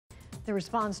The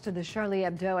response to the Charlie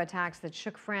Hebdo attacks that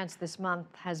shook France this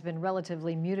month has been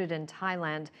relatively muted in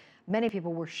Thailand. Many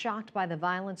people were shocked by the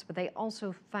violence, but they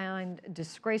also find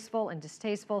disgraceful and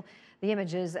distasteful the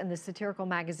images in the satirical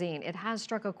magazine. It has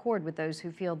struck a chord with those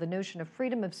who feel the notion of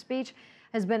freedom of speech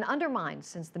has been undermined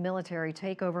since the military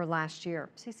takeover last year.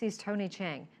 CC's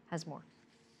Cheng has more.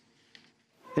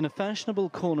 In a fashionable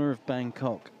corner of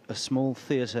Bangkok, a small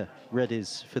theatre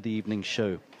readies for the evening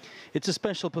show. It's a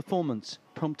special performance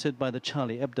prompted by the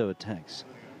Charlie Hebdo attacks.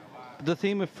 But the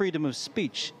theme of freedom of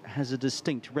speech has a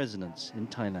distinct resonance in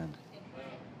Thailand.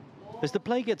 As the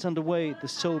play gets underway, the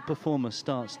sole performer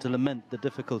starts to lament the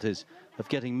difficulties of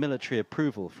getting military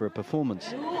approval for a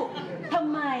performance.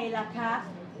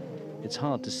 It's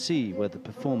hard to see where the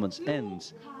performance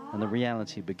ends and the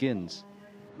reality begins.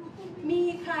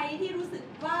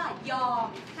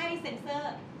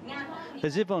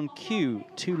 As if on cue,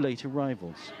 two late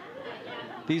arrivals.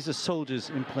 These are soldiers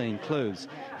in plain clothes,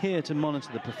 here to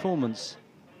monitor the performance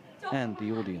and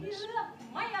the audience.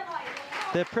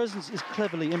 Their presence is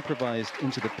cleverly improvised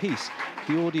into the piece.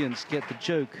 The audience get the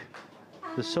joke,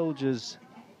 the soldiers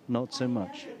not so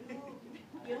much.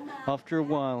 After a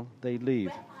while, they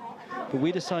leave. But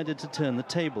we decided to turn the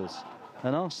tables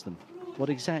and ask them what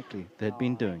exactly they'd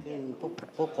been doing.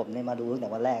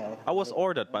 I was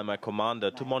ordered by my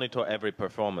commander to monitor every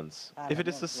performance. If it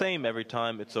is the same every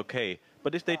time, it's okay.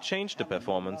 But if they change the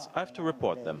performance, I have to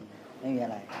report them.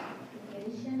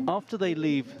 After they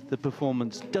leave, the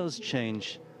performance does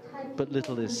change, but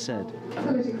little is said.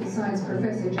 Political science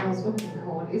professor Charles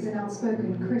Hebdo is an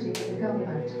outspoken critic of the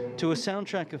government. To a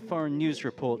soundtrack of foreign news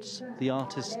reports, the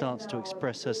artist starts to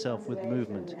express herself with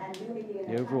movement.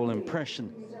 The overall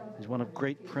impression is one of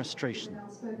great frustration.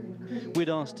 We'd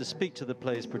asked to speak to the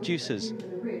play's producers,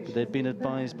 but they'd been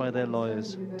advised by their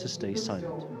lawyers to stay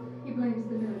silent.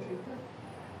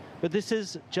 But this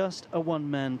is just a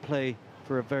one-man play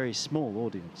for a very small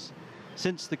audience.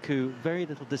 Since the coup, very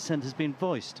little dissent has been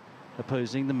voiced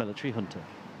opposing the military junta.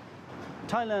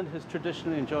 Thailand has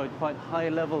traditionally enjoyed quite high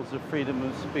levels of freedom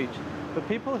of speech, but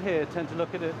people here tend to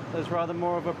look at it as rather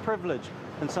more of a privilege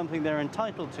and something they're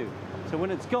entitled to. So when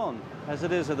it's gone, as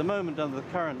it is at the moment under the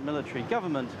current military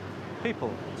government,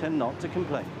 people tend not to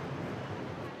complain.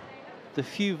 The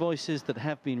few voices that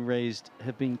have been raised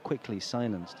have been quickly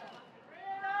silenced.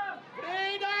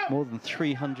 More than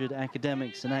 300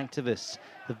 academics and activists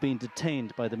have been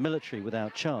detained by the military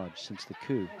without charge since the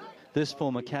coup. This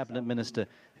former cabinet minister,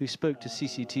 who spoke to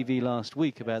CCTV last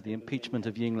week about the impeachment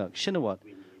of Yingluck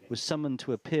Shinawatra, was summoned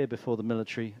to appear before the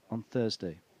military on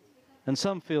Thursday. And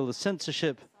some feel the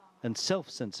censorship and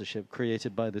self-censorship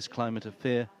created by this climate of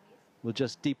fear will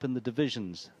just deepen the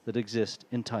divisions that exist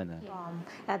in Thailand.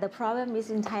 The problem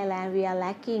is in Thailand we are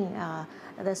lacking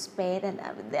the space and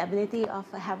the ability of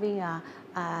having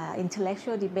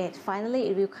intellectual debate. Finally,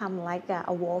 it will come like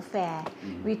a warfare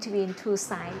between two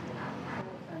sides.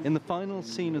 In the final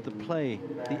scene of the play,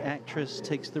 the actress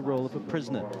takes the role of a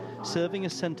prisoner, serving a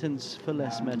sentence for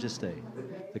lèse majesté,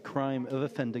 the crime of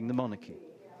offending the monarchy.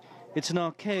 It's an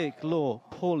archaic law,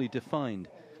 poorly defined,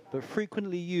 but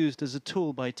frequently used as a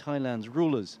tool by Thailand's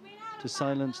rulers to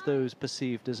silence those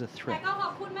perceived as a threat.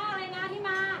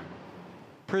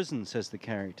 Prison, says the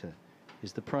character,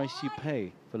 is the price you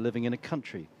pay for living in a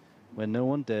country where no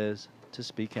one dares to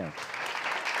speak out.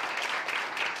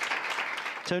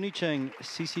 Cheng,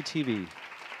 CCTV,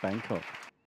 Bangkok.